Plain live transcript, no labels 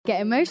Get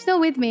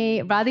emotional with me,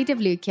 Radhi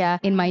Devlukia,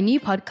 in my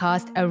new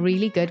podcast, A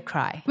Really Good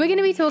Cry. We're going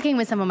to be talking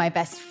with some of my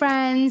best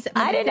friends.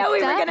 I didn't know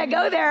we were going to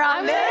go there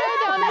on this.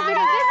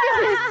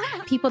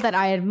 People that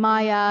I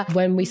admire.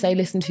 When we say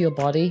listen to your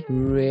body,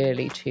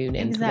 really tune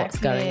into what's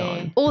going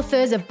on.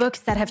 Authors of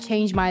books that have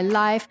changed my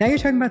life. Now you're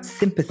talking about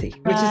sympathy,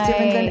 which is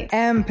different than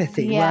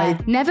empathy,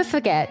 right? Never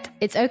forget,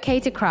 it's okay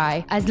to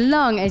cry as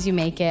long as you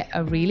make it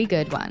a really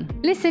good one.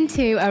 Listen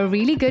to A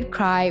Really Good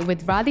Cry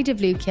with Radhi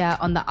Devlukia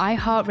on the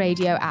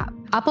iHeartRadio app,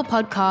 Apple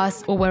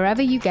Podcasts, or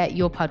wherever you get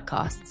your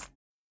podcasts.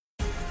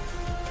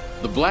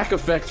 The Black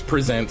Effect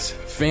presents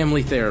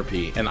Family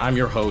Therapy, and I'm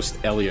your host,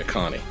 Elliot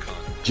Connie.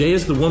 Jay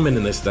is the woman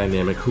in this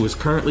dynamic who is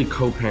currently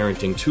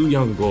co-parenting 2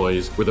 young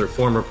boys with her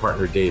former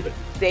partner, David.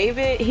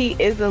 David, he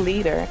is a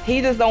leader.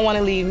 He just don't want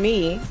to leave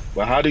me.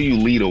 But how do you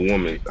lead a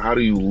woman? How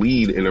do you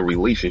lead in a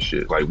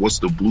relationship? Like, what's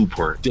the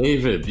blueprint?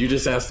 David, you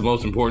just asked the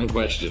most important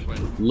question.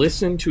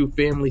 Listen to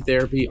Family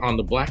Therapy on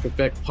the Black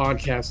Effect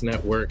Podcast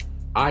Network,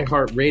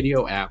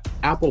 iHeartRadio app,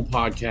 Apple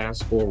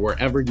Podcasts, or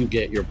wherever you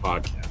get your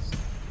podcasts.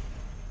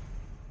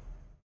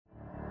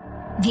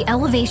 The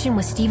Elevation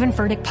with Stephen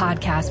Furtick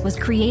podcast was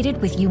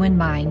created with you in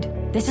mind.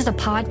 This is a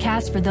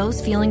podcast for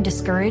those feeling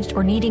discouraged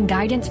or needing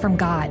guidance from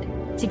God.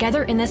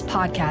 Together in this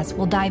podcast,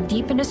 we'll dive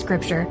deep into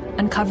Scripture,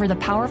 uncover the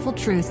powerful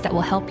truths that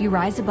will help you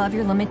rise above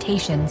your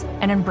limitations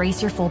and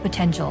embrace your full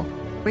potential.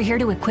 We're here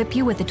to equip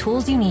you with the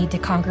tools you need to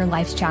conquer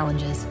life's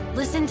challenges.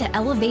 Listen to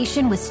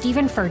Elevation with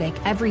Stephen Furtick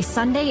every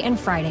Sunday and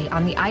Friday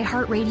on the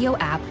iHeartRadio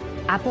app,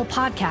 Apple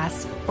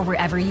Podcasts, or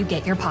wherever you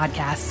get your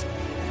podcasts.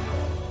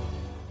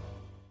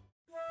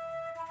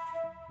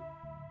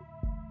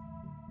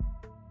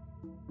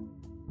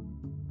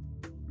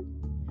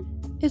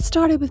 It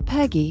started with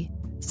Peggy,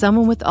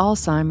 someone with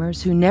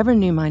Alzheimer's who never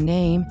knew my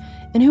name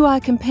and who I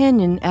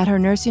companioned at her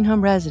nursing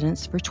home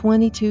residence for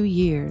 22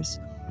 years.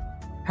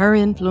 Her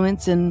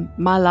influence in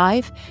my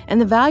life and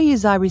the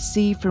values I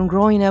received from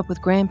growing up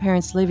with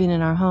grandparents living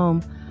in our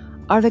home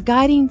are the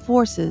guiding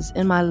forces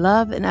in my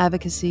love and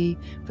advocacy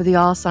for the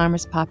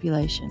Alzheimer's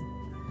population.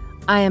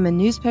 I am a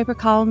newspaper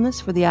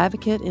columnist for The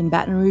Advocate in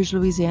Baton Rouge,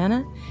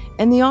 Louisiana,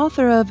 and the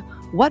author of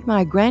What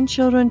My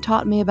Grandchildren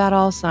Taught Me About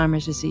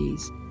Alzheimer's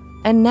Disease.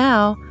 And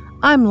now,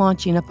 I'm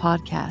launching a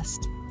podcast.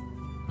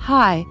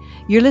 Hi,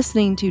 you're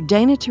listening to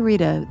Dana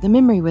Torito, the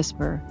Memory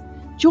Whisperer.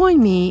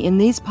 Join me in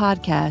these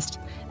podcasts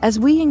as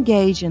we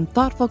engage in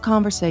thoughtful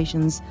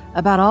conversations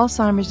about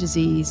Alzheimer's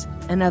disease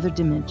and other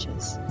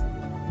dementias.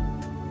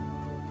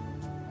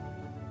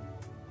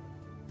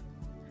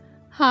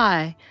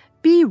 Hi,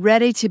 be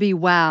ready to be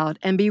wowed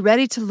and be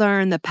ready to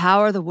learn the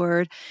power of the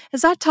word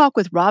as I talk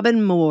with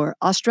Robyn Moore,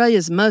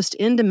 Australia's most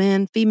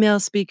in-demand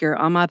female speaker,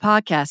 on my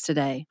podcast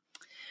today.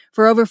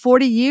 For over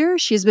 40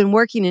 years, she has been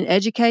working in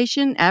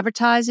education,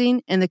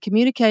 advertising, and the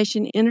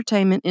communication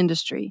entertainment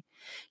industry.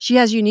 She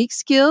has unique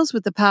skills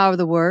with the power of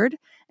the word,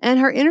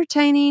 and her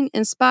entertaining,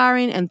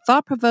 inspiring, and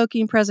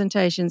thought-provoking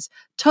presentations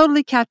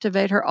totally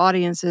captivate her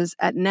audiences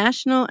at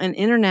national and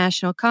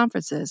international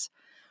conferences.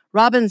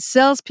 Robyn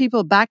sells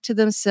people back to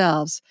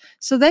themselves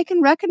so they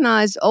can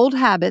recognize old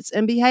habits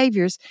and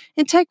behaviors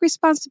and take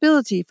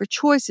responsibility for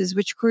choices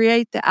which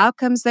create the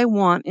outcomes they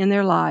want in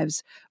their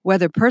lives,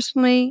 whether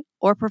personally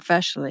or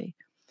professionally.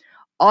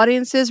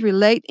 Audiences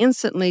relate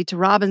instantly to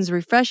Robyn's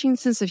refreshing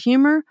sense of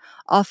humor,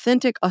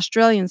 authentic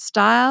Australian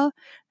style,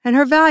 and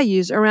her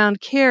values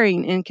around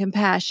caring and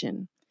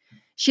compassion.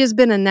 She has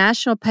been a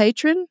national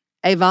patron,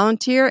 a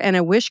volunteer, and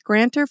a wish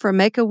granter for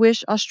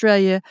Make-A-Wish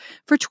Australia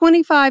for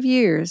 25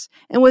 years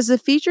and was the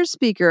featured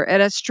speaker at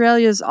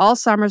Australia's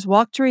Alzheimer's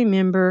Walk to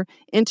Remember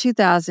in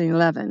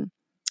 2011.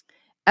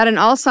 At an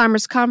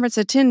Alzheimer's conference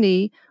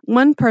attendee,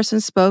 one person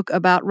spoke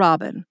about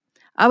Robyn.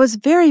 I was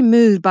very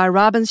moved by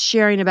Robyn's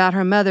sharing about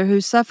her mother who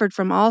suffered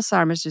from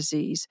Alzheimer's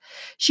disease.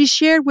 She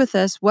shared with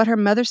us what her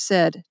mother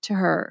said to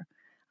her.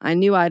 I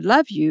knew I'd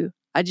love you.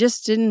 I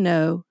just didn't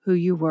know who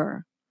you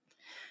were.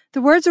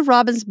 The words of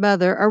Robyn's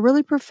mother are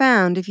really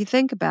profound if you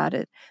think about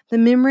it. The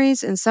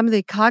memories and some of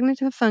the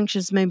cognitive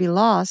functions may be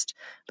lost,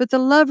 but the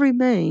love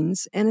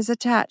remains and is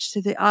attached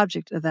to the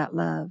object of that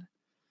love.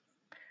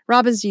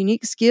 Robyn's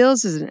unique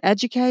skills as an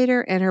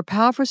educator and her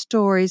powerful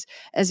stories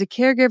as a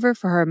caregiver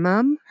for her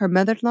mom, her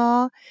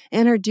mother-in-law,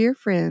 and her dear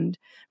friend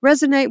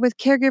resonate with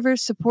caregivers,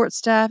 support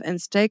staff, and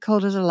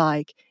stakeholders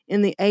alike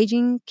in the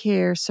aging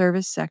care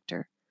service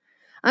sector.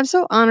 I'm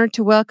so honored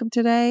to welcome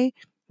today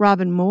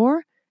Robyn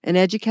Moore, an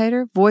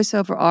educator,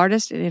 voiceover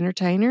artist, and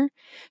entertainer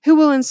who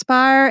will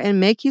inspire and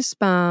make you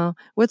smile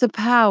with the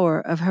power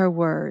of her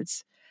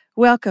words.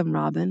 Welcome,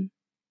 Robyn.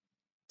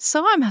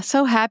 So I'm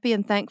so happy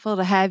and thankful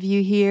to have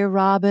you here,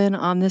 Robyn,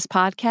 on this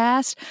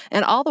podcast,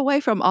 and all the way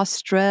from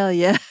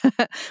Australia.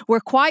 We're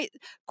quite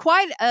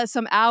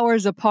some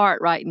hours apart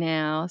right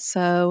now.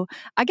 So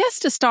I guess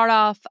to start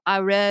off, I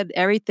read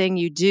everything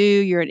you do.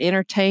 You're an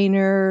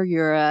entertainer,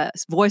 you're a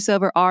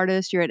voiceover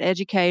artist, you're an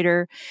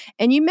educator,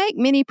 and you make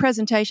many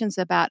presentations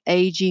about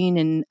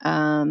aging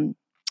and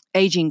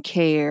aging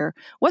care.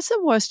 What's the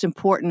most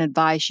important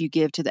advice you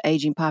give to the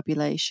aging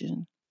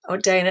population? Oh,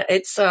 Dana,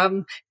 it's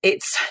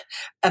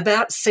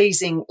about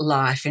seizing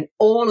life in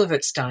all of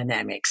its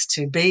dynamics,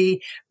 to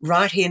be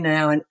right here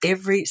now and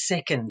every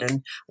second.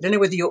 And I don't know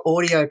whether your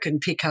audio can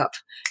pick up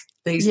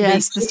these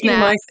me clicking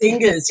my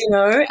fingers,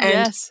 and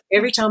yes.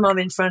 Every time I'm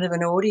in front of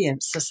an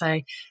audience, to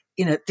say,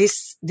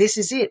 this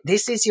is it.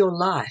 This is your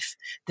life.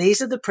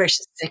 These are the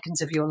precious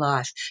seconds of your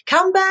life.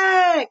 Come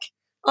back.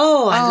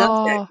 Oh, I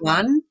love that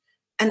one.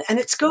 And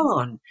it's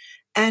gone.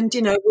 And,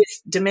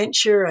 with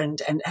dementia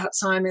and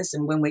Alzheimer's,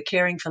 and when we're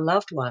caring for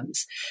loved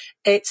ones,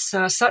 it's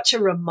such a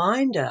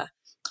reminder,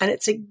 and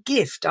it's a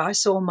gift. I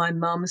saw my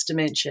mum's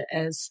dementia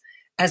as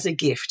a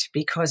gift,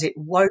 because it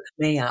woke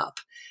me up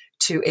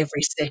to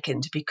every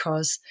second,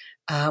 because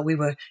we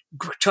were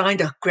trying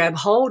to grab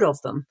hold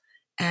of them,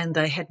 and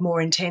they had more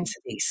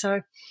intensity.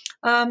 So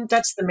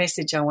that's the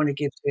message I want to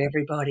give to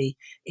everybody,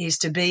 is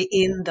to be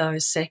in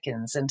those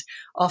seconds. And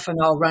often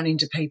I'll run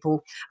into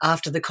people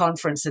after the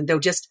conference, and they'll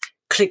just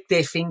click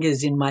their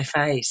fingers in my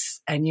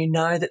face, and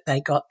that they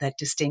got that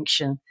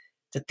distinction,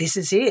 that this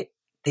is it.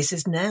 This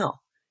is now.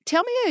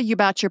 Tell me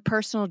about your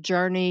personal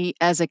journey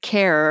as a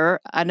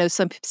carer. I know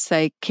some people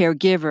say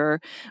caregiver,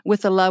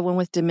 with a loved one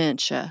with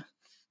dementia.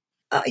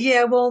 I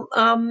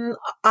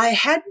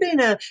had been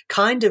a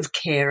kind of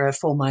carer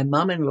for my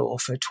mum-in-law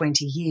for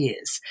 20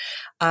 years.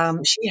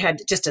 She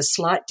had just a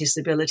slight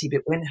disability,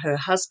 but when her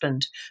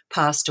husband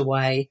passed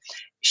away,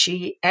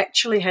 she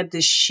actually had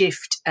this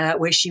shift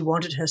where she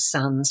wanted her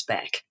sons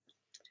back.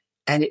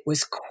 And it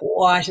was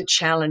quite a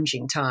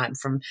challenging time,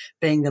 from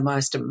being the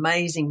most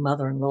amazing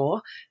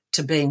mother-in-law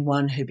to being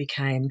one who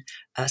became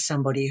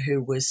somebody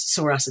who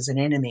saw us as an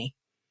enemy.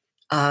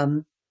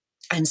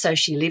 And so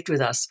she lived with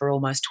us for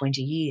almost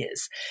 20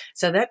 years.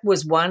 So that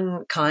was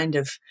one kind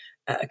of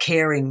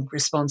caring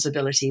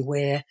responsibility,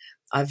 where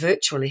I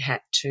virtually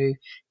had to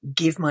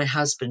give my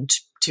husband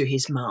to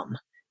his mum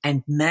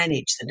and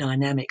manage the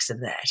dynamics of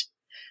that.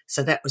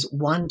 So that was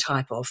one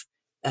type of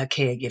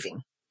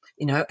caregiving,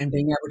 and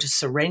being able to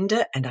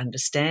surrender and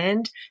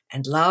understand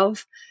and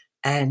love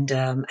and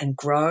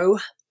grow.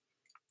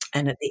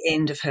 And at the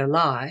end of her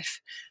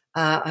life,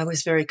 I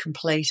was very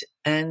complete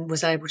and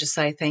was able to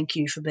say thank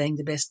you for being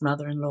the best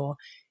mother-in-law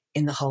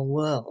in the whole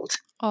world.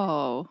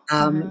 Oh.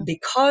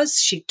 Because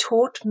she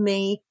taught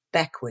me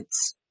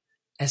backwards.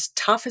 As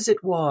tough as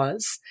it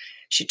was,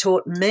 she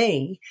taught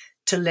me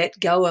to let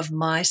go of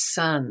my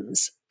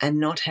sons and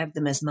not have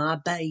them as my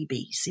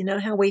babies. You know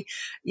how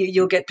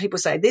you'll get people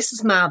say, this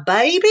is my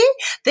baby,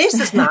 this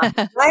is my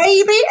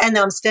baby, and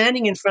I'm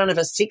standing in front of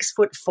a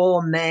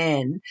 6'4"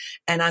 man,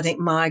 and I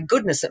think, my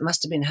goodness, it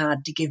must have been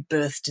hard to give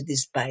birth to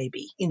this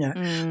baby, Let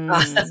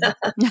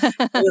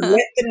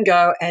them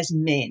go as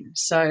men.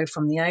 So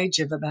from the age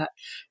of about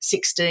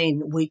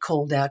 16, we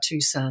called our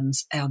two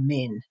sons our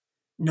men,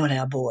 not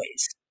our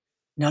boys,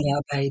 not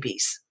our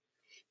babies.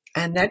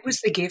 And that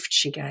was the gift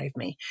she gave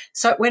me.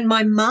 So when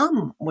my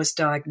mum was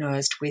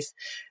diagnosed with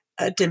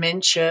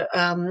dementia,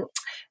 who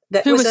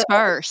was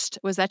first?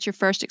 Was that your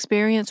first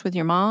experience with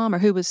your mom, or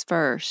who was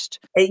first?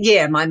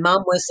 Yeah, my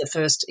mum was the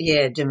first,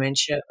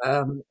 dementia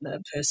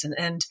person.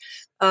 And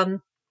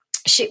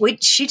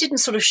she didn't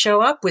sort of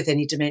show up with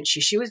any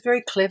dementia. She was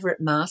very clever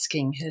at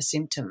masking her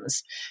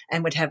symptoms,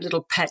 and would have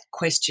little pat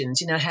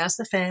questions, how's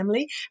the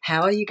family?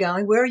 How are you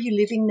going? Where are you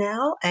living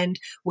now? And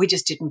we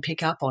just didn't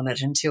pick up on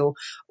it until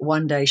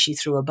one day she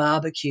threw a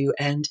barbecue,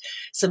 and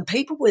some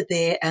people were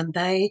there, and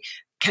they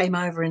came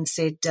over and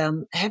said,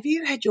 have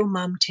you had your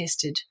mum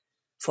tested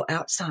for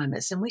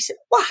Alzheimer's? And we said,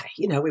 why?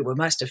 We were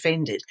most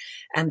offended.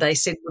 And they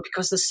said, well,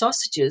 because the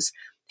sausages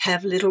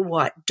have little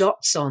white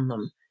dots on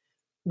them,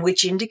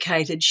 which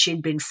indicated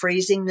she'd been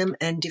freezing them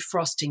and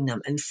defrosting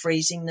them and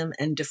freezing them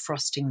and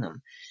defrosting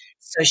them.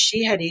 So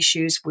she had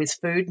issues with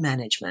food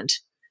management,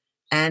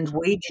 and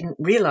we didn't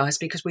realise,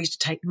 because we used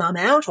to take mum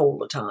out all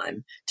the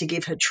time to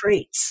give her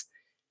treats.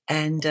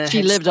 And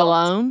she lived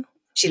alone?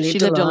 She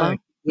lived alone.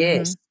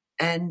 Yes. Mm-hmm.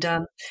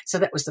 And so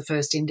that was the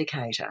first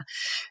indicator.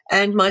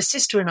 And my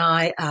sister and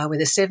I, with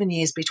the 7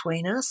 years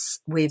between us,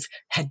 we've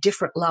had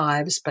different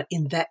lives, but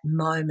in that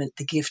moment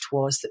the gift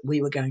was that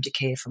we were going to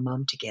care for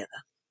mum together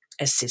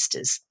as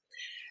sisters.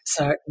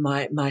 So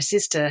my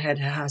sister had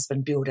her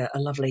husband build a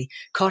lovely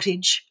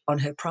cottage on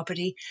her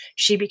property.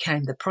 She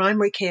became the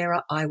primary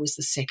carer. I was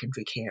the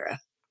secondary carer.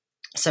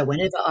 So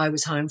whenever I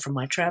was home from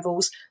my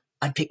travels,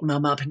 I'd pick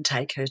mum up and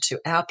take her to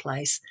our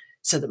place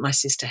so that my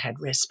sister had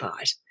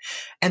respite.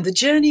 And the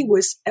journey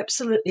was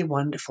absolutely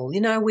wonderful.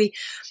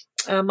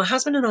 My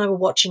husband and I were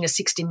watching a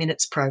 60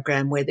 Minutes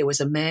program where there was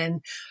a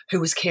man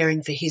who was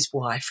caring for his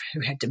wife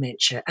who had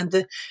dementia. And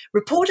the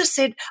reporter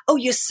said, oh,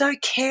 you're so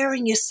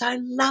caring, you're so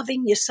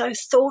loving, you're so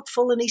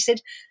thoughtful. And he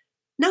said,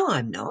 no,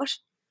 I'm not.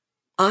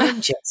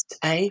 I'm just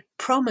a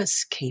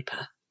promise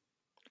keeper.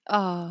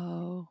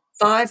 Oh.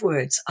 5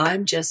 words.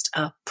 I'm just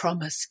a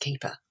promise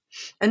keeper.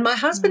 And my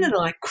husband and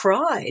I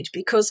cried,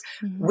 because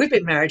we've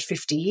been married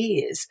 50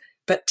 years,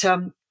 but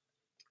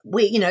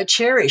we,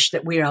 cherish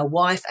that we are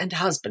wife and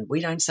husband.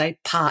 We don't say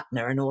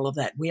partner and all of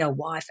that. We are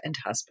wife and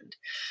husband.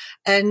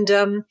 And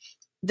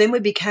then we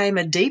became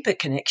a deeper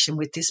connection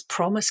with this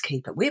promise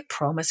keeper. We're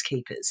promise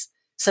keepers.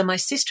 So my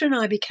sister and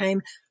I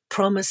became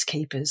promise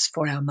keepers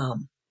for our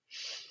mum.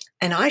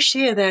 And I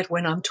share that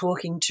when I'm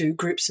talking to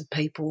groups of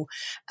people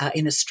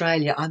in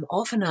Australia. I'm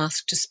often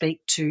asked to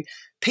speak to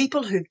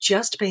people who've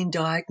just been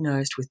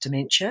diagnosed with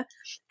dementia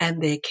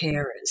and their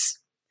carers.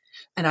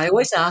 And I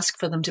always ask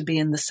for them to be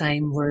in the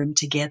same room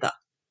together.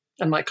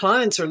 And my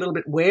clients are a little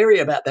bit wary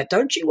about that.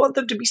 Don't you want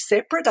them to be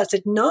separate? I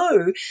said,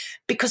 no,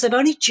 because they've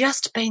only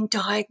just been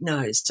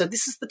diagnosed. So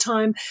this is the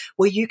time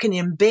where you can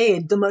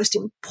embed the most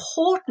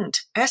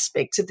important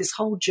aspects of this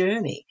whole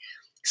journey.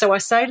 So I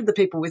say to the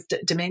people with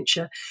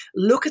dementia,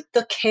 look at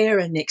the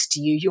carer next to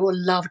you, your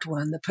loved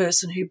one, the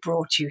person who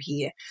brought you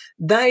here.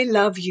 They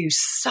love you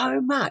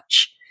so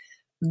much.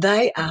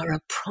 They are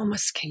a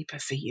promise keeper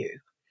for you.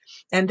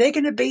 And they're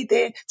going to be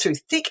there through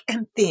thick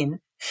and thin.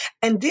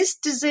 And this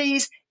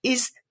disease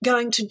is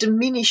going to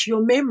diminish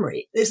your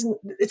memory.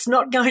 It's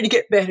not going to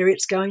get better.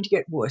 It's going to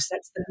get worse.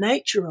 That's the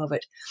nature of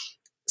it.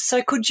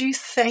 So could you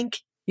thank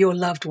your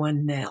loved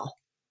one now?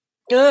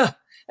 Ugh.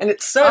 And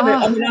it's so,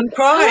 I'm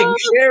crying,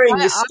 sharing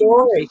this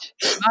story.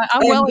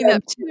 I'm welling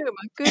up too,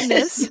 my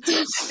goodness.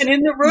 And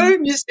in the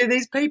room, you see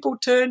these people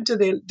turn to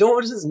their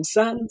daughters and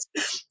sons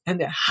and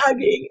they're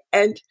hugging.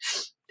 And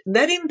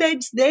that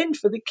embeds then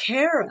for the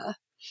carer.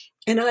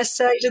 And I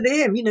say to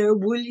them,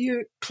 will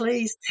you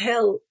please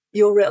tell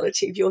your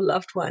relative, your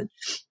loved one,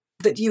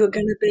 that you are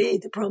going to be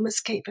the promise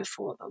keeper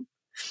for them?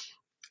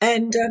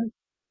 And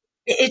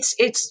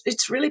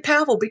it's really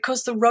powerful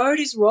because the road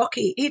is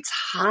rocky. It's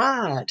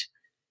hard.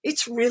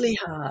 It's really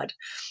hard.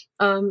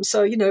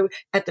 So,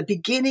 at the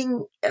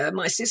beginning,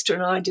 my sister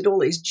and I did all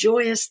these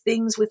joyous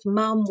things with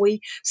Mum.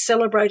 We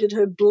celebrated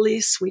her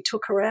bliss. We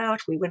took her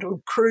out. We went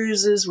on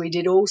cruises. We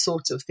did all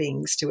sorts of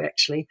things to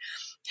actually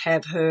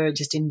have her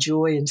just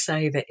enjoy and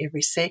savour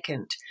every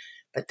second.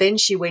 But then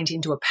she went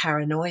into a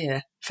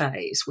paranoia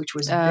phase, which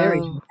was very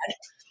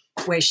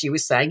bad, where she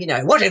was saying,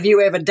 what have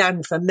you ever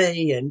done for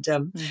me? And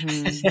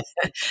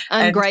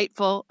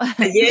ungrateful.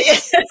 Yeah.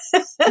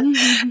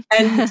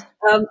 And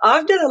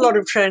I've done a lot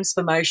of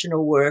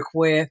transformational work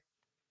where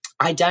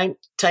I don't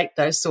take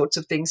those sorts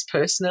of things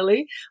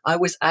personally. I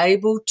was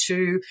able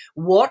to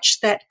watch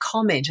that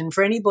comment. And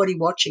for anybody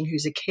watching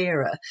who's a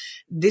carer,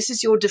 this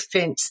is your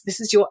defense.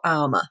 This is your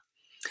armor.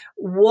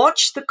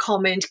 Watch the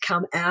comment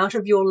come out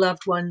of your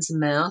loved one's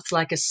mouth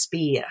like a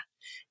spear,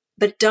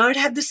 but don't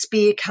have the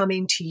spear come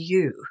into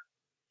you.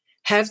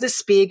 Have the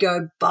spear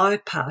go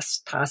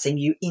passing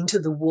you into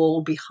the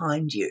wall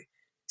behind you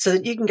so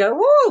that you can go,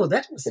 oh,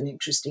 that was an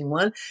interesting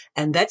one.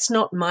 And that's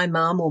not my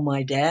mum or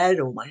my dad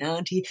or my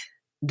auntie.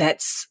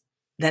 That's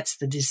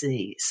the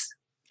disease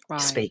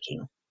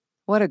speaking.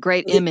 What a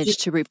great image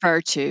to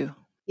refer to.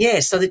 Yeah,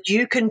 so that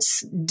you can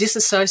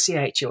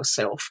disassociate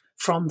yourself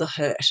from the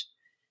hurt.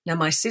 Now,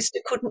 my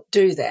sister couldn't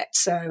do that,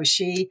 so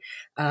she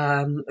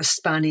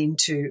spun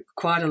into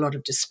quite a lot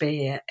of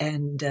despair,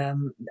 and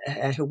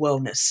her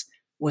wellness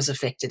was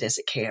affected as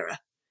a carer.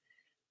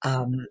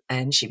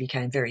 And she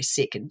became very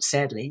sick, and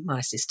sadly,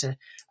 my sister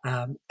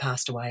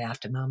passed away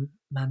after Mum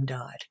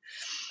died.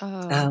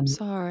 Oh, I'm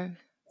sorry.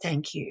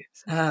 Thank you.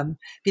 But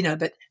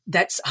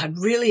I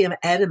really am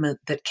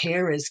adamant that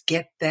carers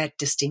get that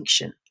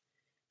distinction,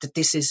 that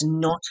this is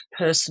not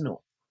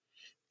personal.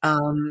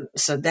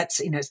 So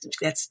that's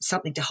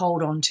something to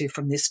hold on to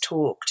from this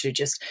talk, to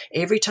just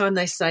every time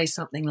they say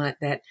something like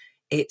that,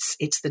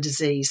 it's the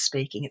disease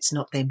speaking. It's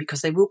not them,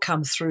 because they will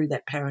come through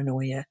that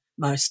paranoia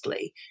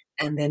mostly,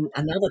 and then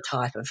another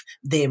type of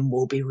them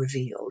will be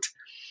revealed.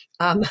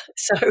 Mum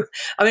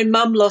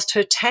lost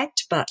her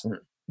tact button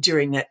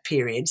during that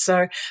period.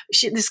 So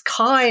this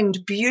kind,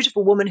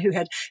 beautiful woman who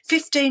had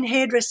 15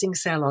 hairdressing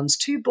salons,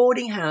 2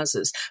 boarding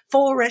houses,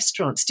 4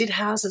 restaurants, did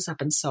houses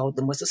up and sold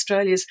them, was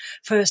Australia's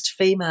first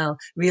female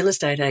real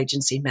estate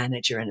agency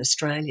manager in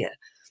Australia.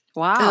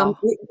 Wow.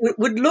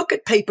 Would look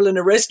at people in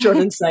a restaurant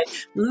and say,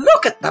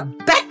 look at the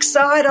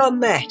backside on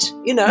that,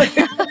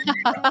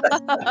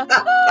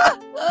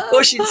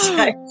 Or she'd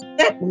say,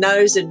 that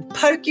nose, and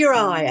poke your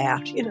eye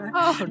out,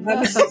 Oh,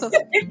 no.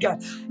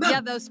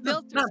 Yeah, those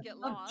filters get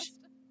lost.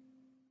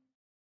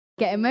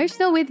 Get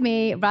emotional with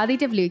me, Radhi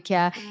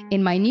Devlukia,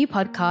 in my new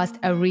podcast,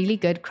 A Really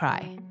Good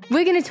Cry.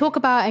 We're going to talk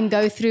about and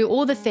go through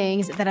all the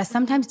things that are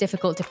sometimes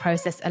difficult to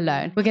process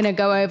alone. We're going to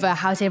go over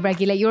how to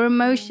regulate your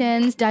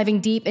emotions,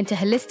 diving deep into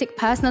holistic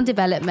personal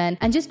development,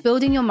 and just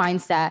building your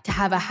mindset to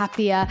have a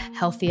happier,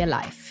 healthier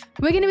life.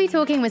 We're going to be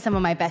talking with some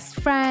of my best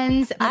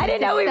friends. I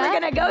didn't know we were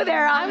going to go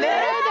there on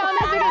this.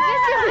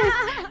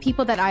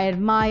 People that I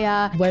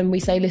admire. When we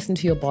say listen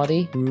to your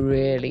body,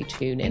 really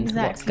tune into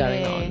what's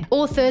going on.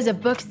 Authors of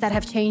books that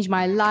have changed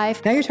my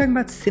life. Now you're talking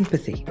about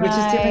sympathy, which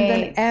is different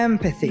than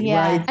empathy,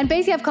 right? And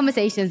basically have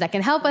conversations that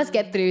can help us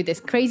get through this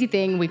crazy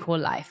thing we call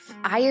life.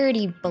 I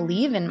already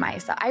believe in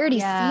myself. I already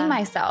see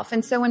myself.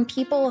 And so when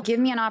people give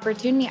me an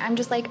opportunity, I'm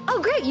just like,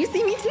 oh, great, you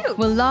see me too.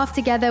 We'll laugh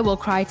together, we'll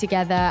cry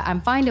together,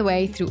 and find a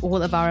way through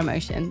all of our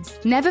emotions.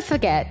 Never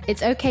forget,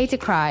 it's okay to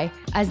cry,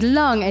 as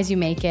long as you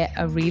make it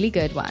a really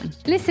good one.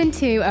 Listen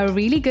to A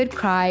Really Good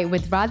Cry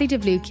with Radhi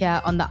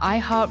Devlukia on the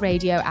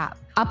iHeartRadio app,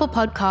 Apple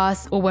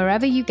Podcasts, or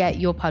wherever you get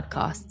your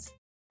podcasts.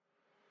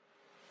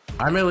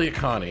 I'm Elliot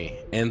Connie,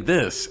 and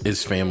this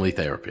is Family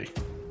Therapy.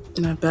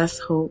 My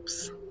best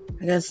hopes,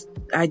 I guess,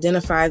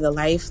 identify the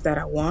life that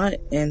I want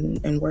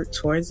and work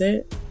towards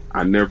it.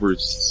 I never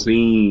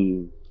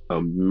seen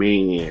a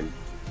man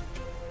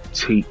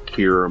take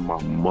care of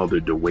my mother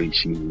the way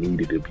she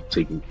needed to be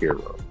taken care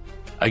of.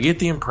 I get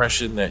the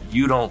impression that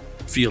you don't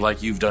feel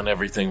like you've done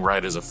everything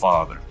right as a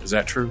father. Is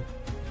that true?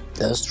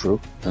 That's true,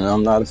 and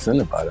I'm not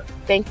offended by that.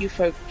 Thank you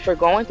for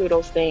going through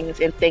those things,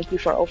 and thank you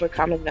for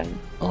overcoming them.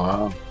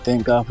 Wow.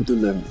 Thank God for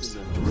deliverance.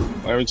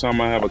 Every time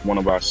I have one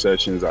of our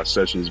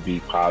sessions be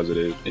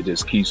positive. It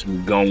just keeps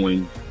me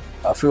going.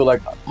 I feel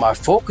like my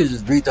focus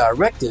is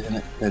redirected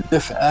in a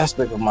different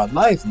aspect of my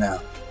life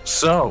now.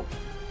 So,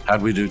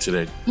 how'd we do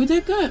today? We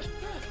did good.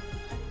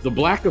 The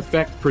Black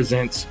Effect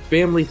presents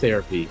Family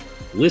Therapy.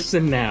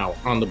 Listen now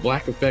on the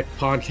Black Effect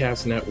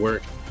Podcast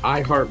Network,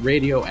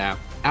 iHeartRadio app,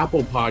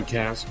 Apple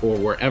Podcasts, or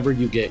wherever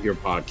you get your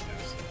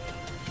podcasts.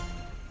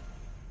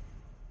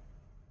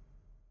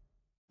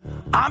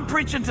 I'm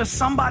preaching to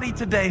somebody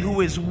today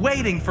who is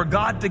waiting for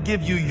God to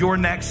give you your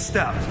next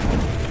step.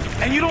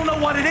 And you don't know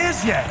what it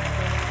is yet.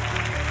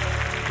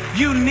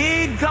 You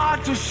need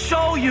God to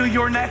show you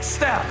your next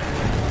step.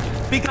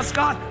 Because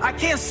God, I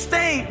can't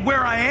stay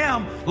where I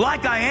am,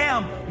 like I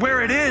am,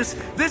 where it is.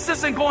 This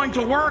isn't going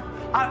to work.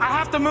 I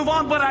have to move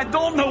on, but I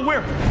don't know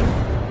where.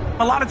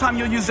 A lot of time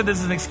you'll use it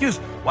as an excuse.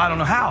 Well, I don't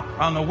know how.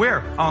 I don't know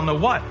where. I don't know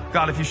what.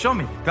 God, if you show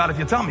me. God, if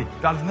you tell me.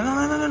 God, if...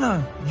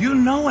 No. You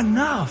know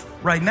enough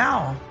right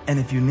now. And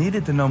if you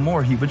needed to know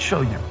more, he would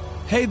show you.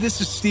 Hey,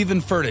 this is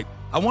Stephen Furtick.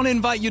 I want to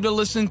invite you to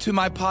listen to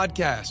my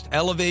podcast,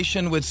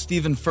 Elevation with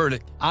Stephen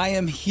Furtick. I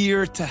am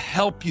here to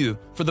help you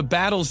for the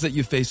battles that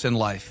you face in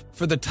life,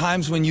 for the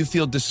times when you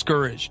feel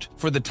discouraged,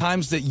 for the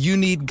times that you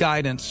need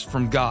guidance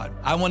from God.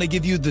 I want to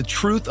give you the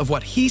truth of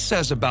what he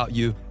says about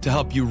you to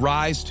help you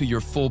rise to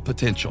your full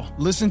potential.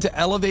 Listen to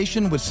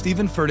Elevation with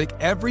Stephen Furtick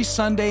every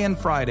Sunday and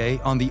Friday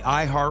on the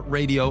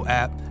iHeartRadio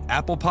app,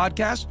 Apple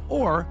Podcasts,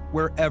 or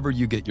wherever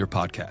you get your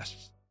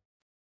podcasts.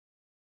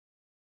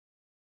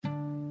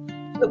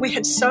 But we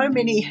had so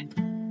many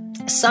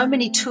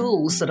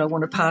tools that I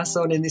want to pass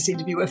on in this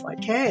interview if I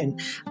can.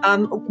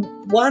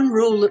 One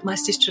rule that my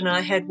sister and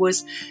I had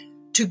was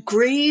to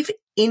grieve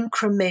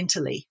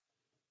incrementally.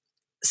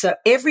 So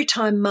every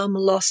time Mum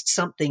lost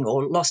something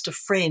or lost a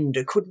friend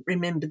or couldn't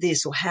remember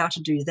this or how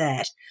to do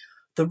that,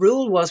 the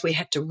rule was we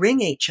had to ring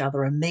each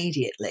other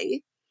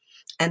immediately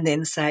and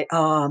then say,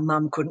 oh,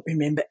 Mum couldn't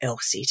remember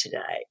Elsie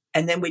today.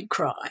 And then we'd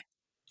cry.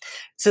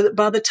 So that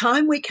by the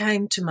time we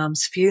came to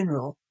Mum's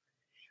funeral,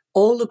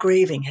 all the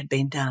grieving had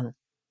been done.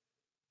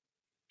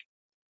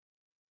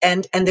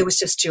 And there was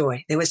just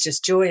joy. There was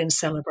just joy and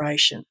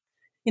celebration.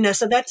 You know,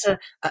 so that's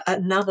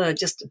another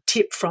just a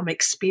tip from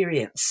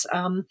experience.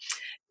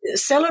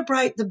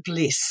 Celebrate the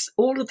bliss,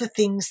 all of the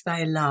things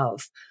they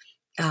love.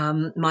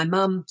 My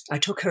mum, I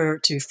took her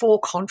to 4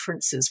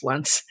 conferences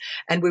once,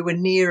 and we were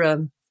near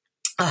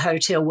a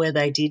hotel where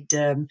they did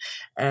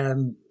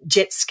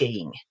jet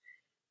skiing.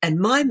 And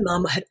my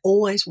mum had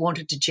always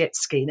wanted to jet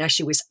ski. Now,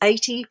 she was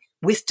 80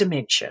 with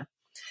dementia.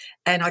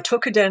 And I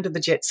took her down to the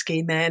jet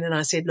ski man and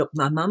I said, look,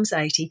 my mum's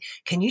 80.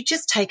 Can you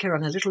just take her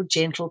on a little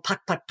gentle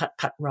putt, putt, putt,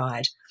 putt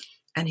ride?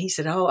 And he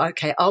said, oh,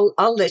 okay, I'll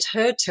let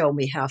her tell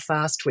me how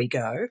fast we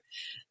go.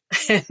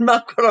 And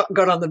Mum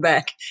got on the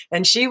back,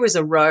 and she was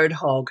a road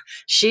hog.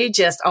 She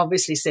just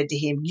obviously said to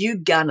him, you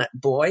gun it,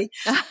 boy.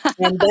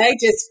 And they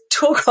just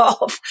took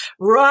off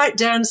right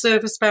down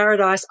Surfers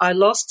Paradise. I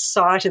lost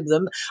sight of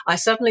them. I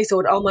suddenly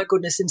thought, oh, my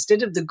goodness,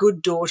 instead of the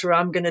good daughter,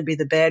 I'm going to be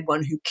the bad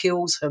one who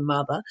kills her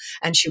mother,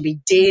 and she'll be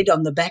dead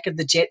on the back of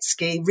the jet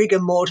ski. Rigor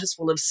mortis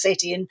will have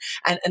set in,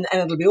 and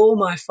it'll be all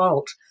my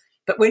fault.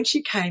 But when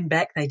she came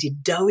back, they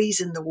did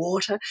doughies in the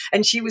water,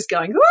 and she was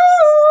going,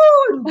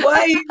 woo, and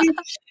waving.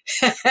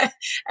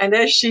 And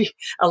as she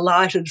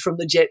alighted from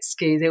the jet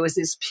ski, there was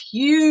this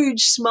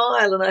huge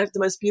smile, and I have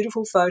the most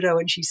beautiful photo,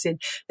 and she said,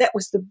 that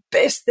was the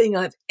best thing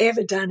I've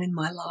ever done in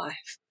my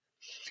life.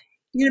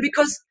 You know,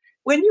 because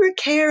when you're a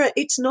carer,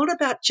 it's not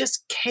about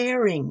just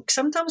caring.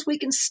 Sometimes we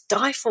can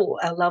stifle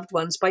our loved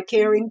ones by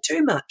caring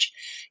too much.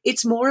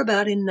 It's more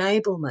about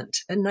enablement,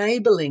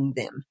 enabling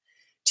them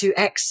to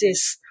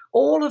access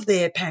all of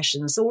their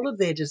passions, all of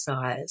their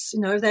desires. You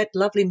know, that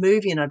lovely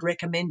movie, and I'd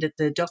recommend it,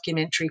 the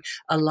documentary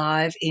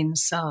Alive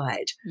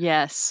Inside.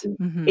 Yes.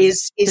 Mm-hmm.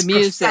 Is the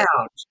music.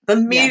 Profound. The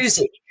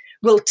music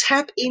will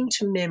tap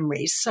into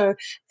memories. So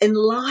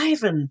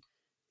enliven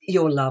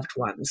your loved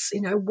ones. You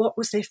know, what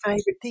was their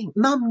favourite thing?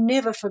 Mum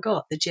never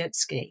forgot the jet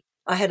ski.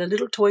 I had a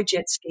little toy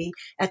jet ski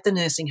at the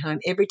nursing home.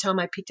 Every time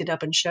I picked it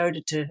up and showed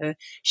it to her,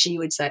 she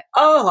would say,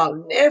 "Oh,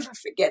 I'll never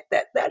forget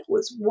that. That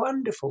was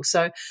wonderful."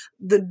 So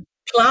the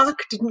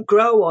plaque didn't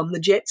grow on the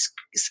jet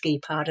ski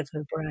part of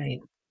her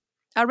brain.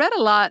 I read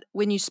a lot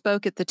when you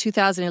spoke at the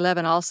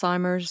 2011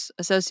 Alzheimer's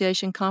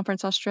Association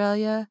Conference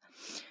Australia,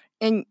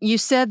 and you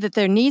said that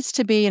there needs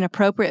to be an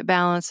appropriate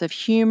balance of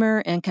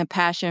humor and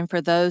compassion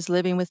for those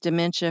living with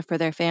dementia, for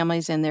their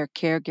families and their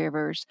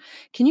caregivers.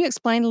 Can you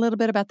explain a little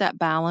bit about that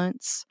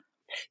balance?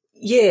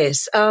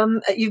 Yes,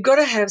 you've got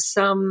to have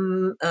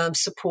some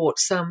support,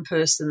 some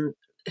person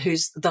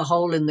who's the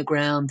hole in the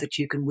ground that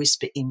you can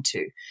whisper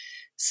into.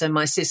 So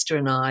my sister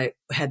and I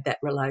had that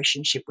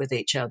relationship with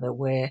each other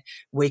where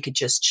we could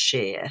just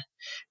share.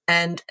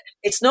 And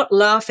it's not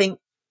laughing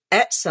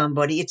at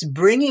somebody, it's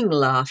bringing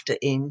laughter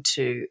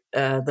into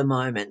the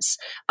moments.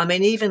 I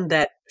mean, even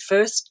that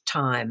first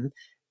time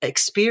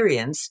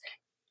experience,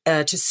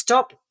 to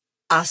stop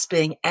us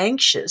being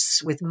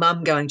anxious with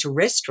Mum going to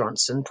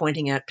restaurants and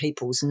pointing out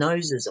people's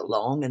noses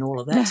along and all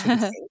of that sort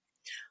of thing,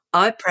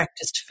 I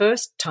practiced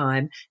first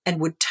time and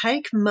would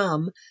take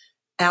Mum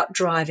out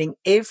driving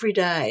every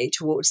day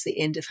towards the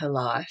end of her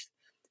life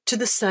to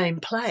the same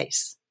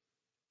place.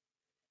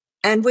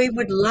 And we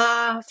would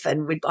laugh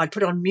and I'd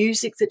put on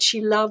music that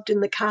she loved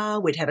in the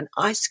car. We'd have an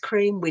ice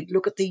cream. We'd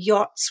look at the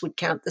yachts. We'd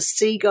count the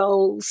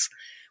seagulls.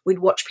 We'd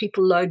watch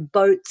people load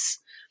boats.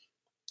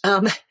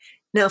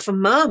 Now, for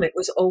Mum, it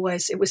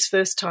was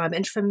first time.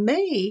 And for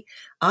me,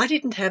 I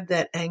didn't have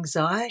that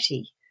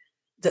anxiety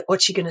that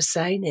what's she going to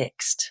say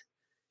next?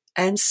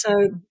 And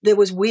so there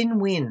was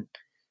win-win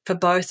for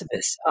both of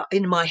us.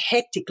 In my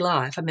hectic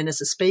life, I mean,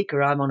 as a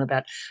speaker, I'm on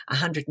about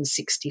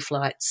 160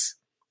 flights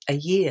a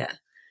year.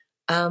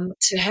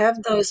 To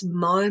have those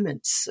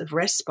moments of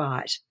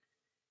respite,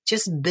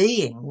 just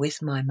being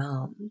with my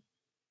mum,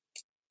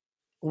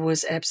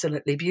 was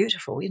absolutely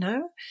beautiful, you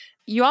know.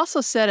 You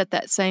also said at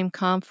that same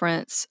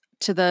conference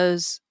to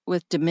those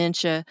with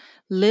dementia,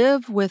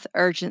 live with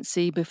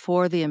urgency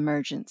before the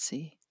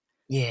emergency.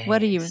 Yes. What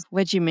do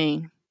you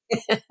mean?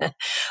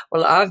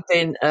 Well, I've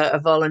been a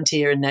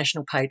volunteer and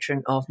national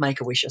patron of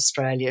Make-A-Wish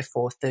Australia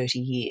for 30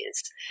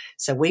 years.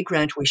 So we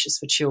grant wishes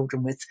for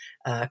children with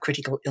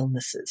critical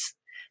illnesses.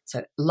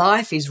 So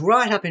life is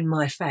right up in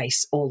my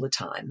face all the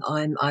time.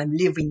 I'm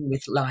living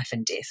with life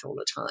and death all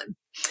the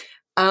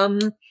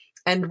time.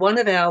 And one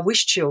of our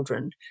wish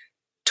children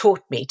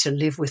taught me to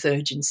live with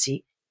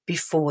urgency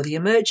before the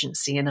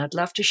emergency, and I'd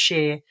love to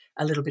share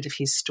a little bit of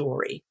his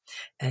story.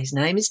 His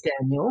name is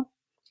Daniel,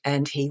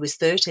 and he was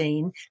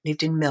 13,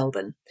 lived in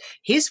Melbourne.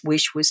 His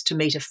wish was to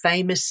meet a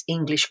famous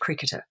English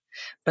cricketer,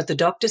 but the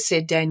doctor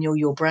said, "Daniel,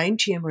 your brain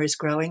tumour is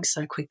growing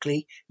so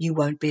quickly you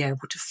won't be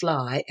able to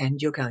fly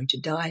and you're going to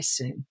die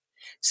soon.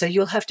 So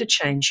you'll have to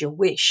change your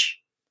wish."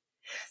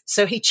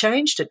 So he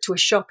changed it to a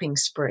shopping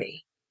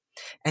spree,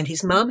 and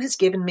his mum has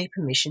given me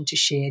permission to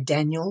share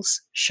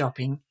Daniel's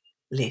shopping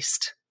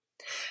list.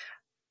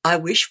 I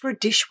wish for a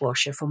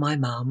dishwasher for my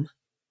mum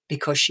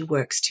because she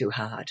works too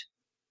hard.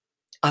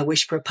 I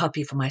wish for a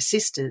puppy for my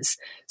sisters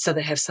so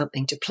they have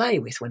something to play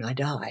with when I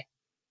die.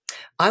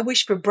 I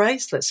wish for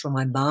bracelets for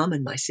my mum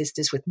and my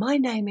sisters with my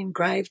name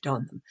engraved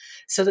on them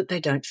so that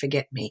they don't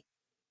forget me.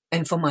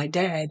 And for my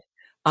dad,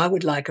 I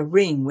would like a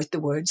ring with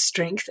the words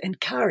strength and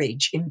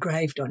courage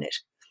engraved on it.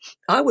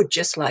 I would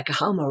just like a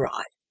Hummer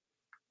ride.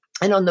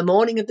 And on the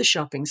morning of the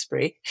shopping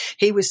spree,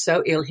 he was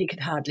so ill he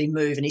could hardly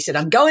move. And he said,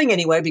 "I'm going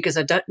anyway because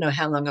I don't know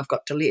how long I've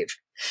got to live."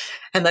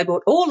 And they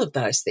bought all of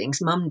those things.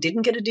 Mum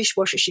didn't get a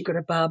dishwasher. She got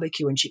a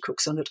barbecue and she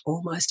cooks on it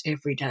almost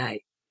every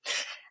day.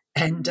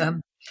 And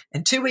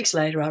 2 weeks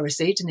later, I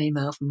received an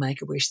email from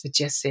Make-A-Wish that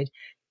just said,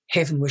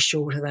 "Heaven was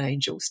short of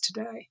angels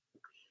today."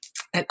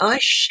 And I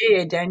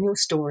share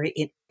Daniel's story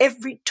in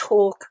every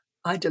talk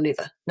I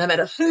deliver, no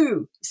matter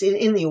who is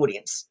in the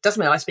audience. Doesn't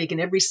matter, I speak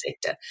in every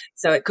sector.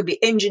 So it could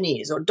be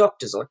engineers or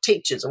doctors or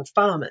teachers or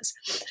farmers.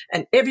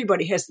 And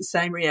everybody has the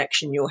same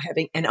reaction you're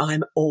having, and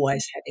I'm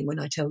always having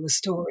when I tell the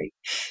story.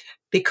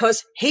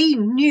 Because he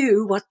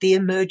knew what the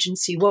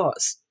emergency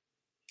was.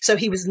 So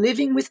he was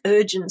living with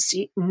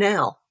urgency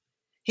now.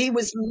 He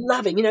was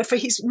loving, you know, for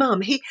his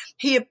mum. He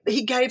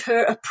gave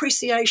her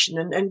appreciation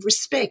and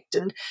respect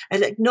and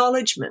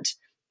acknowledgement.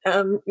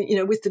 You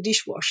know, with the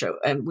dishwasher,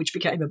 which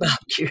became a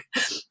barbecue.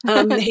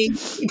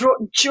 He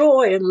brought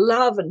joy and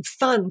love and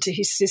fun to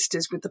his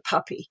sisters with the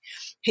puppy.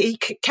 He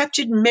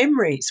captured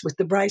memories with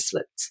the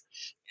bracelets.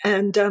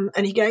 And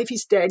he gave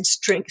his dad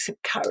strength and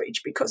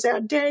courage, because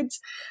our dads,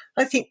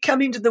 I think,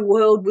 come into the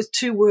world with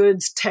two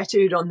words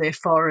tattooed on their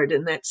forehead,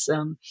 and that's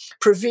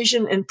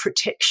provision and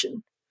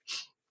protection.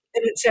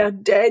 And it's our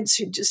dads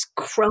who just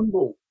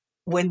crumble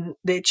when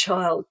their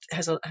child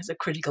has a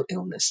critical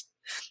illness.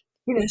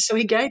 You know, so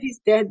he gave his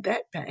dad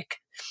that back.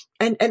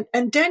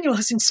 And Daniel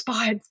has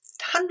inspired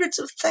hundreds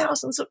of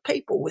thousands of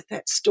people with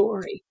that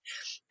story.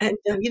 And,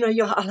 you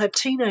know, I'll have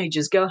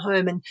teenagers go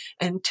home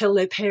and tell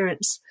their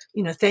parents,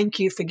 you know, "Thank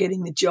you for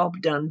getting the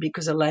job done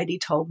because a lady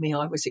told me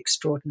I was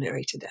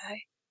extraordinary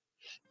today."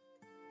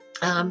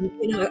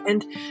 You know,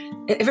 and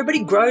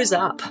everybody grows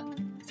up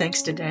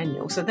thanks to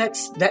Daniel. So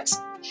that's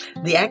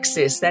the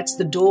access, that's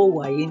the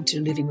doorway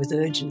into living with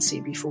urgency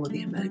before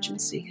the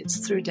emergency.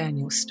 It's through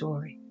Daniel's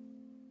story.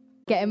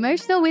 Get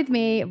emotional with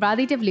me,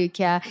 Radhi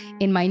Devlukia,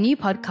 in my new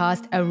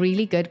podcast, A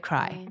Really Good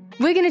Cry.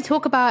 We're going to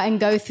talk about and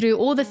go through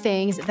all the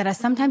things that are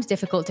sometimes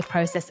difficult to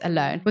process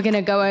alone. We're going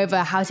to go over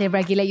how to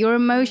regulate your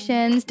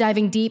emotions,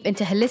 diving deep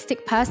into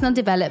holistic personal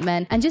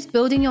development, and just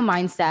building your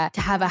mindset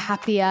to have a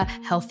happier,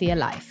 healthier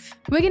life.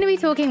 We're going to be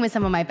talking with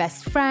some of my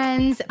best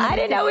friends. I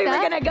didn't know we were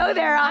going to go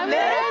there on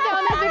this.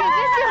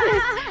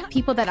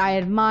 People that I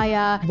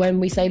admire. When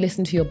we say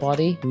listen to your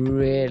body,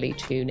 really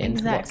tune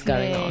into what's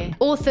going on.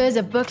 Authors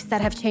of books that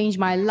have changed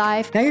my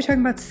life. Now you're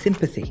talking about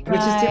sympathy, which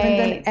is different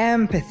than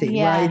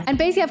empathy, right? And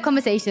basically have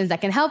conversations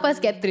that can help us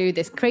get through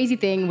this crazy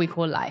thing we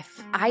call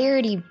life. I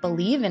already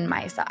believe in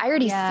myself. I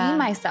already see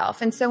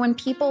myself. And so when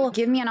people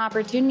give me an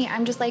opportunity,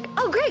 I'm just like,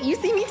 oh, great, you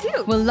see me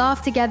too. We'll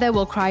laugh together,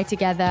 we'll cry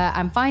together,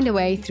 and find a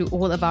way through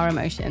all of our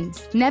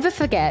emotions. Never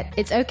forget,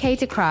 it's okay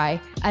to cry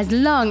as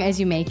long as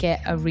you make it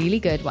a really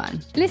good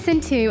one. Listen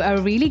to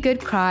A Really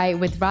Good Cry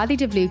with Radhi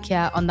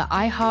Devlukia on the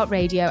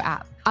iHeartRadio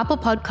app, Apple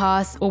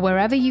Podcasts, or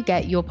wherever you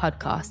get your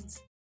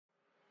podcasts.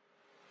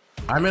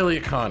 I'm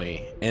Elliot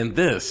Connie, and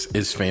this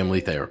is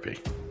Family Therapy.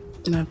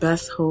 My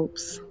best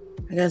hopes,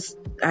 I guess,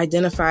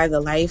 identify the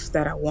life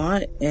that I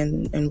want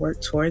and work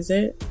towards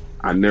it.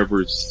 I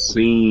never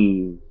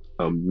seen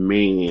a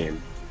man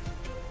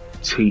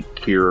take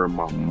care of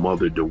my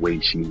mother the way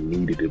she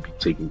needed to be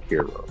taken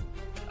care of.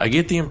 I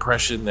get the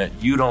impression that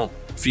you don't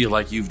feel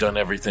like you've done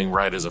everything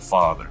right as a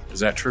father. Is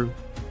that true?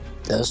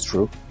 That's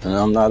true, and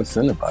I'm not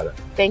offended by that.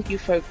 Thank you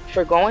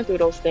for going through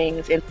those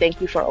things, and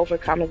thank you for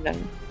overcoming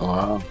them.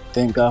 Wow.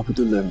 Thank God for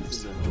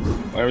deliverance.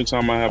 Every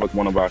time I have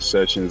one of our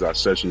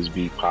sessions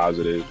be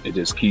positive. It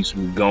just keeps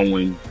me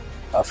going.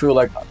 I feel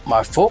like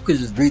my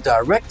focus is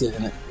redirected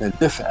in a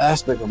different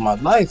aspect of my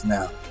life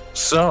now.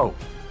 So,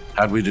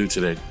 how'd we do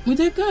today? We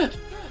did good.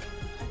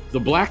 The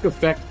Black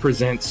Effect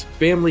presents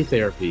Family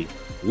Therapy.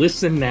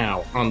 Listen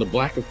now on the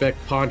Black Effect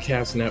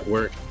Podcast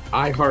Network,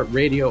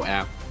 iHeartRadio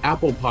app,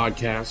 Apple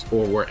Podcasts,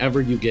 or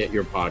wherever you get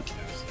your podcasts.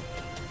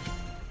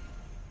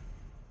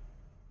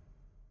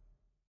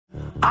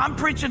 I'm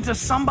preaching to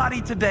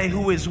somebody today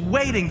who is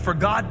waiting for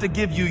God to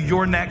give you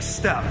your next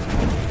step.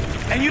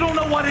 And you don't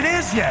know what it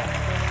is yet.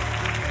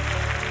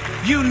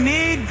 You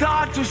need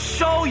God to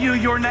show you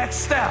your next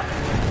step.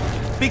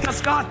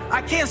 Because God,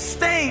 I can't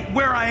stay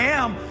where I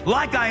am,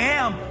 like I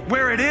am,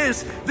 where it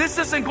is. This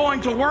isn't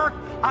going to work.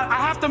 I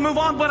have to move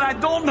on, but I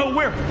don't know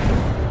where.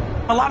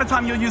 A lot of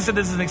time you'll use it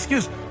as an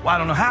excuse. Well, I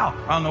don't know how.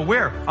 I don't know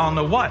where. I don't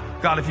know what.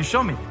 God, if you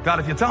show me. God,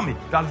 if you tell me.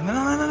 God, if...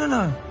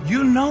 No.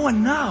 You know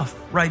enough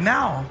right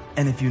now.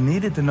 And if you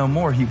needed to know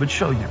more, he would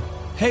show you.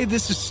 Hey,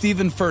 this is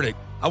Stephen Furtick.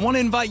 I want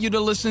to invite you to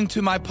listen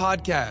to my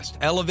podcast,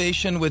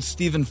 Elevation with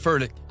Stephen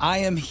Furtick. I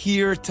am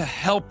here to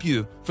help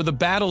you for the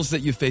battles that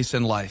you face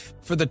in life,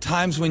 for the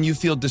times when you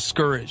feel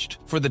discouraged,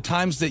 for the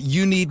times that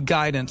you need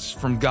guidance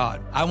from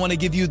God. I want to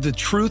give you the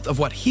truth of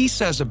what he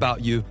says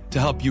about you to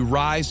help you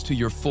rise to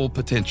your full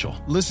potential.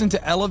 Listen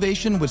to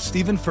Elevation with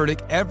Stephen Furtick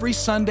every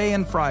Sunday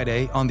and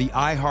Friday on the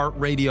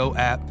iHeartRadio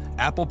app,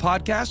 Apple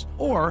Podcasts,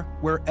 or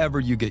wherever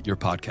you get your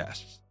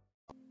podcasts.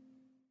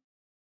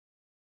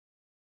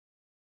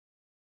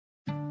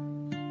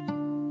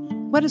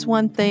 What is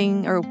one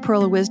thing or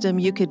pearl of wisdom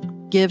you could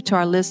give to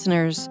our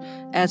listeners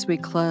as we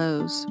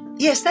close?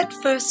 Yes, that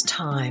first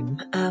time,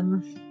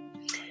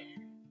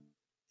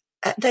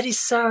 that is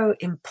so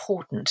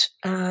important.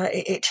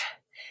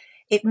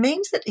 It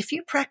means that if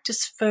you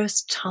practice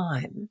first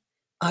time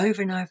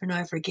over and over and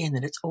over again,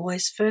 that it's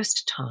always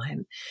first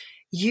time,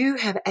 you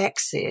have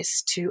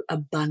access to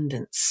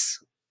abundance.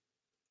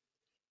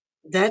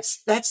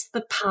 That's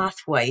the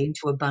pathway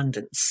into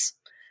abundance.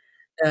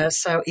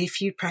 So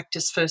if you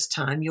practice first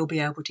time, you'll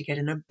be able to get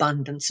an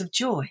abundance of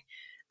joy,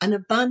 an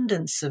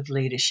abundance of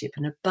leadership,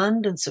 an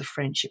abundance of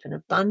friendship, an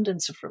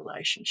abundance of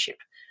relationship,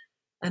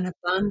 an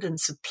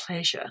abundance of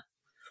pleasure,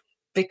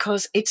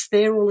 because it's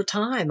there all the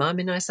time. I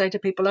mean, I say to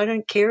people, I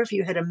don't care if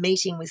you had a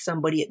meeting with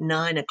somebody at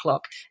 9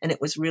 o'clock and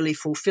it was really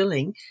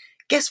fulfilling.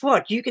 Guess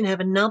what? You can have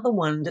another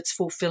one that's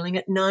fulfilling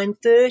at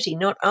 9:30,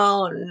 not,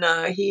 oh,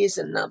 no, here's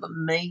another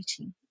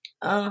meeting.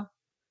 Another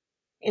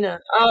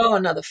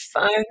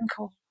phone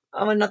call.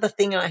 Oh, another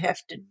thing I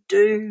have to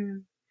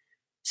do.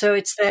 So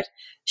it's that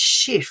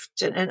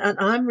shift. And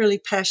I'm really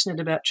passionate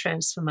about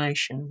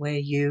transformation, where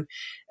you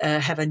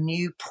have a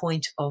new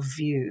point of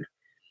view.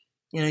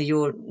 You know,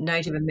 your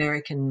Native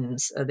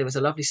Americans, there was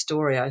a lovely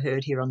story I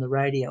heard here on the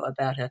radio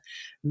about a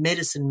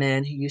medicine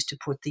man who used to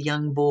put the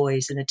young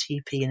boys in a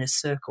teepee in a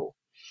circle.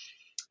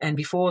 And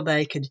before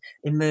they could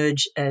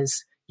emerge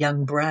as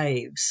young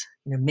braves,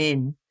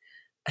 men,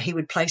 he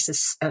would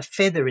place a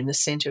feather in the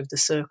center of the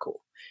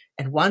circle.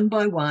 And one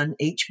by one,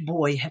 each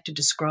boy had to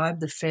describe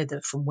the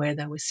feather from where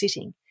they were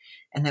sitting.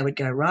 And they would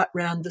go right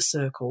round the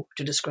circle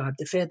to describe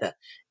the feather.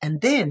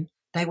 And then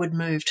they would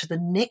move to the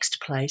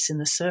next place in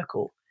the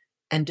circle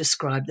and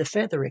describe the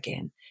feather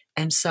again,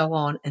 and so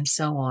on,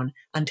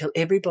 until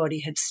everybody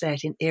had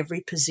sat in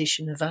every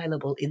position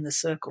available in the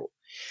circle.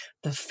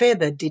 The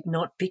feather did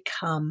not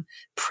become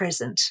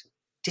present,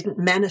 didn't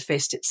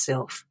manifest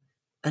itself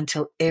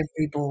until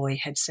every boy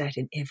had sat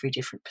in every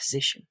different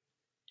position.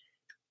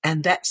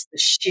 And that's the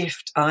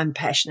shift I'm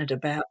passionate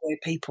about, where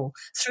people,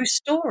 through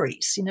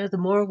stories, the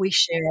more we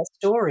share our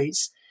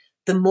stories,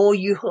 the more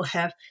you will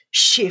have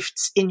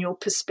shifts in your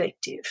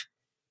perspective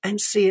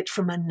and see it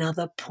from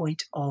another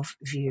point of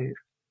view.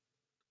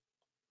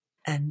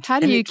 And how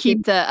do you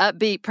keep the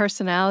upbeat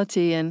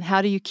personality, and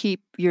how do you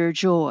keep your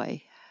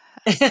joy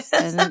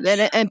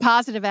and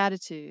positive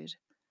attitude?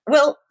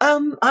 Well,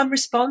 I'm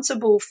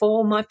responsible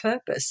for my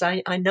purpose.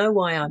 I know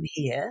why I'm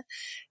here,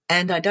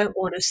 and I don't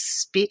want to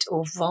spit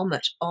or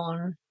vomit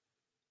on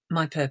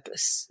my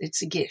purpose.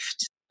 It's a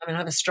gift. I mean, I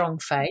have a strong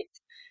faith.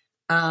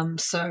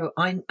 So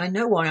I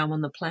know why I'm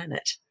on the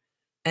planet.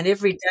 And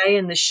every day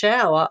in the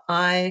shower,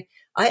 I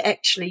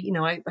actually,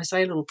 I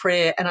say a little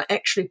prayer, and I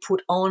actually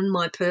put on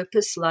my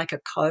purpose like a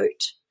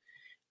coat.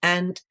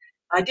 And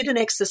I did an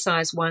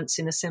exercise once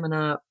in a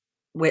seminar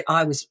where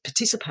I was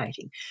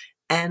participating,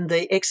 and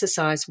the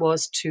exercise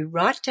was to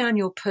write down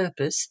your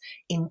purpose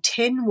in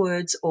 10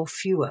 words or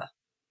fewer.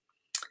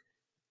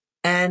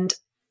 And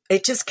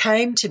it just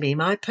came to me,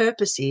 my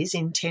purpose is,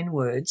 in 10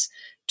 words,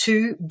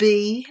 to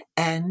be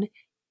an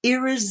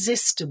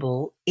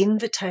irresistible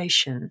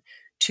invitation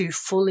to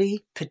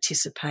fully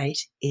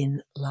participate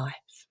in life.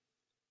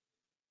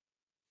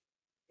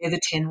 They're the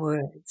 10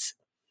 words.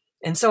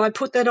 And so I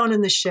put that on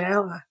in the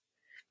shower.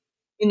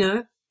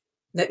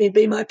 Let me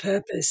be my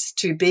purpose,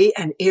 to be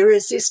an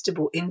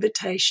irresistible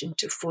invitation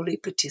to fully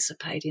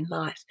participate in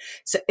life.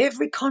 So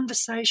every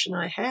conversation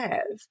I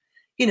have,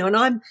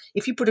 and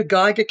if you put a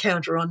Geiger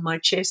counter on my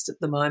chest at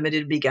the moment,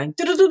 it'd be going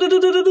because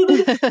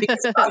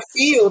I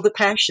feel the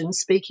passion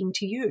speaking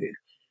to you.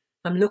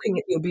 I'm looking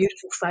at your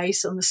beautiful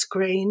face on the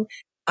screen.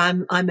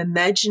 I'm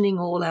imagining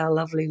all our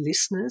lovely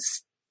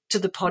listeners to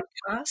the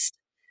podcast.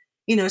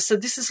 So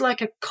this is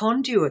like a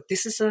conduit.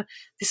 This is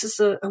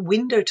a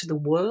window to the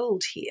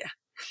world here.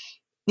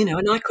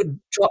 And I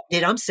could drop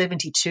dead. I'm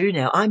 72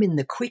 now. I'm in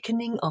the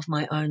quickening of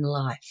my own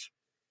life.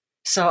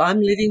 So I'm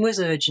living with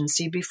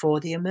urgency before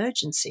the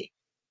emergency.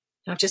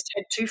 I've just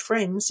had 2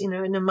 friends, in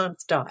a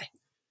month die,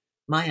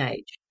 my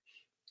age.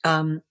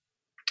 And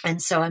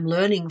so I'm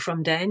learning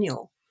from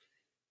Daniel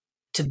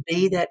to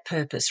be that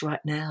purpose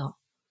right now.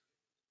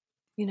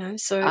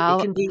 So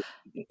it can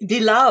be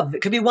love.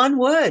 It could be one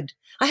word.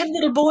 I had a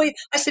little boy,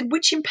 I said,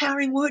 which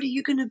empowering word are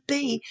you going to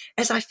be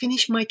as I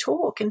finish my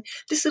talk? And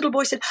this little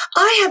boy said,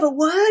 I have a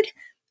word.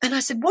 And I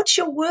said, what's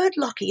your word,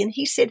 Lockie? And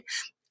he said,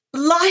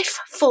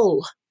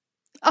 lifeful.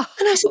 Oh.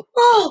 And I said,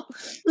 oh,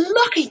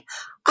 Lockie,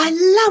 I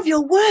love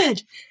your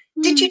word.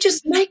 Did you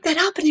just make that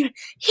up? And he went,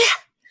 yeah.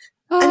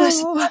 Oh. And I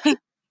said, Lockie,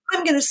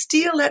 I'm going to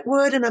steal that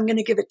word and I'm going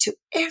to give it to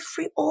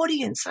every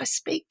audience I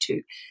speak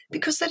to,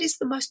 because that is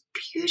the most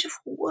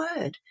beautiful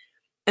word.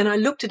 And I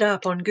looked it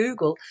up on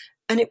Google,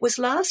 and it was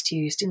last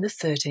used in the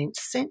 13th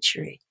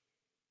century.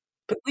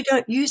 But we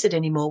don't use it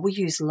anymore. We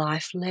use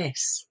life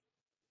less.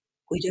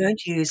 We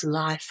don't use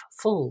life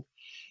full.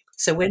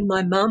 So when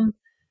my mum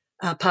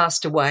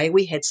passed away,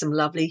 we had some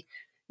lovely,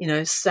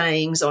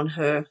 sayings on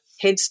her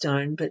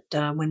headstone. But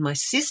when my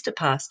sister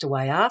passed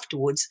away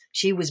afterwards,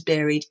 she was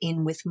buried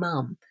in with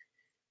mum.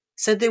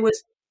 So there were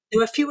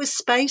fewer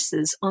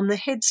spaces on the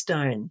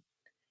headstone,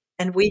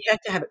 and we had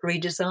to have it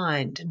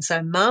redesigned. And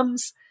so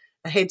mum's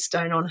a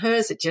headstone on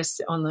hers,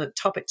 on the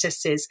top it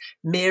just says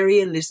Mary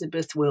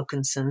Elizabeth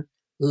Wilkinson,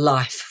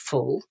 life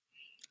full.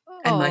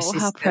 And my sister,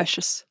 how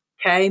precious.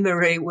 Kay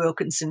Marie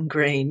Wilkinson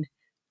Green,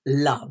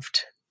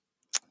 loved.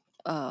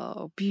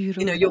 Oh,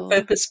 beautiful. Your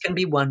purpose can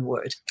be one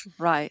word.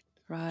 Right.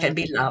 Can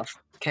be love,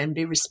 can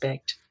be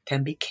respect,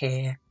 can be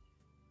care,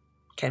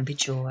 can be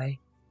joy,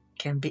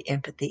 can be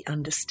empathy,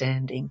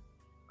 understanding,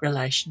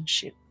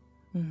 relationship,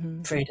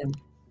 freedom.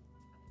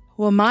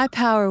 Well, my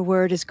power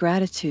word is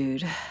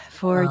gratitude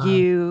for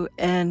you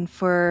and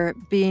for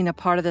being a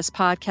part of this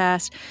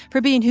podcast, for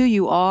being who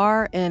you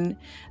are. And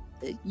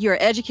you're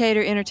an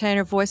educator,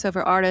 entertainer,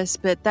 voiceover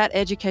artist, but that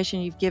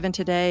education you've given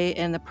today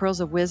and the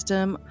pearls of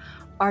wisdom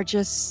are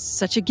just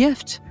such a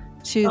gift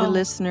to the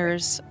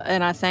listeners,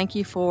 and I thank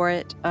you for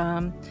it.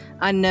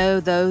 I know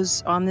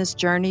those on this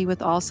journey with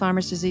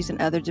Alzheimer's disease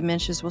and other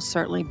dementias will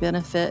certainly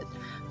benefit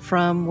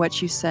from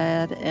what you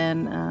said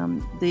and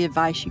the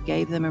advice you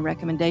gave them and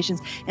recommendations.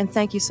 And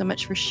thank you so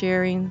much for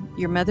sharing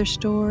your mother's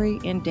story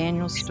and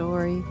Daniel's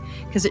story,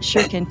 because it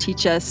sure can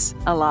teach us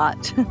a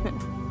lot.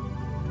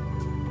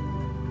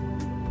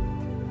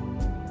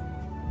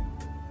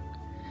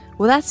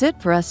 Well, that's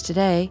it for us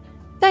today.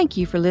 Thank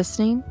you for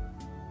listening.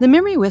 The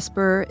Memory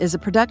Whisperer is a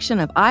production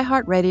of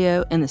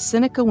iHeartRadio and the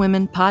Seneca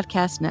Women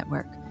Podcast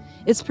Network.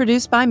 It's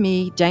produced by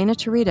me, Dana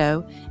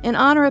Torito, in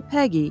honor of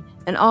Peggy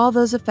and all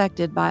those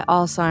affected by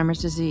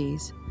Alzheimer's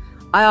disease.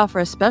 I offer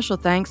a special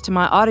thanks to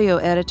my audio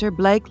editor,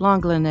 Blake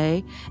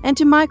Longlanet, and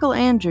to Michael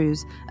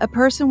Andrews, a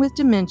person with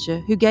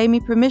dementia who gave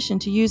me permission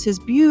to use his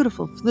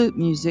beautiful flute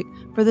music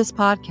for this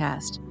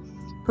podcast.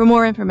 For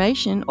more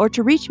information or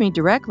to reach me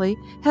directly,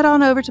 head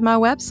on over to my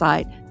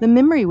website,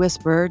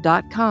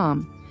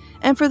 thememorywhisperer.com.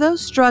 And for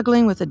those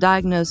struggling with a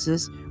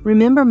diagnosis,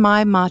 remember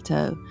my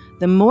motto: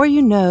 the more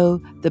you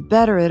know, the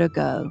better it'll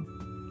go.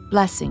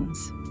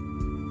 Blessings.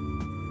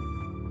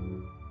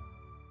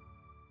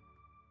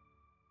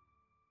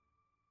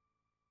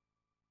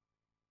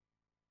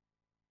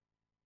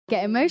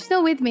 Get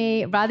emotional with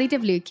me, Radhi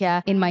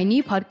Devlukia, in my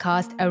new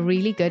podcast, A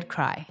Really Good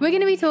Cry. We're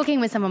going to be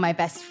talking with some of my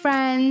best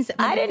friends.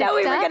 I didn't know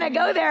we were going to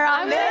go there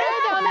on this.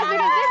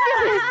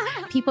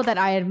 People that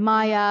I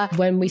admire.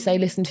 When we say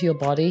listen to your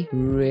body,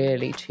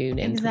 really tune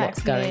into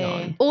what's going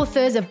on.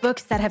 Authors of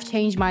books that have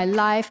changed my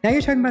life. Now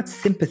you're talking about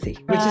sympathy,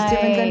 which is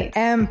different than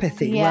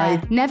empathy,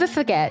 right? Never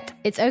forget,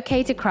 it's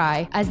okay to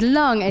cry as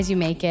long as you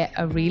make it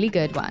a really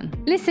good one.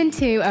 Listen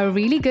to A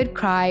Really Good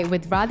Cry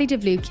with Radhi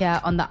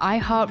Devlukia on the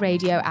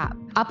iHeartRadio app,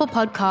 Apple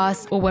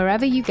Podcasts, or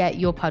wherever you get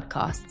your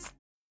podcasts.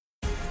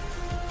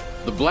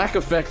 The Black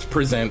Effect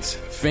presents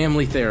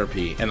Family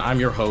Therapy, and I'm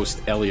your host,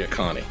 Elliot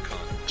Connie.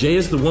 Jay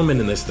is the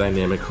woman in this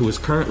dynamic who is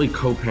currently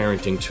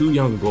co-parenting two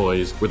young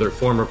boys with her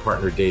former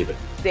partner, David.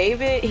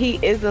 David, he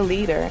is a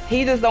leader.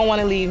 He just don't want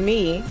to leave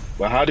me.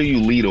 But how do you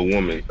lead a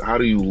woman? How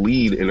do you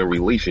lead in a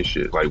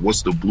relationship? Like,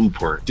 what's the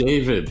blueprint?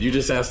 David, you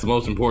just asked the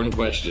most important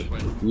question.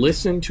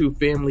 Listen to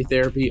Family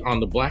Therapy on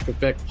the Black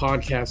Effect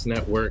Podcast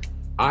Network,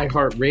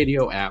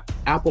 iHeartRadio app,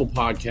 Apple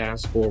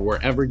Podcasts, or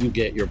wherever you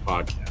get your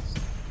podcasts.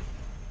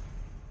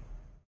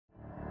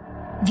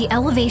 The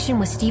Elevation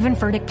with Stephen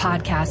Furtick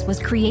podcast was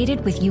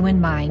created with you in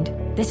mind.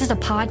 This is a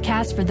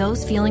podcast for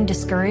those feeling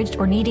discouraged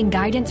or needing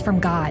guidance from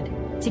God.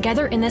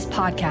 Together in this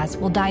podcast,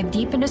 we'll dive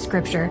deep into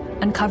Scripture,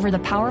 uncover the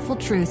powerful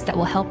truths that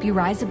will help you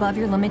rise above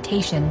your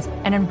limitations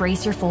and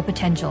embrace your full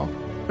potential.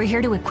 We're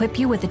here to equip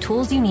you with the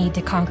tools you need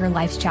to conquer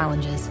life's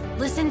challenges.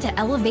 Listen to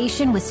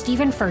Elevation with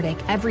Stephen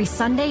Furtick every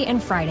Sunday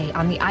and Friday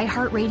on the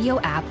iHeartRadio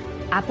app,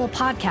 Apple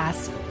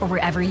Podcasts, or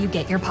wherever you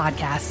get your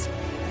podcasts.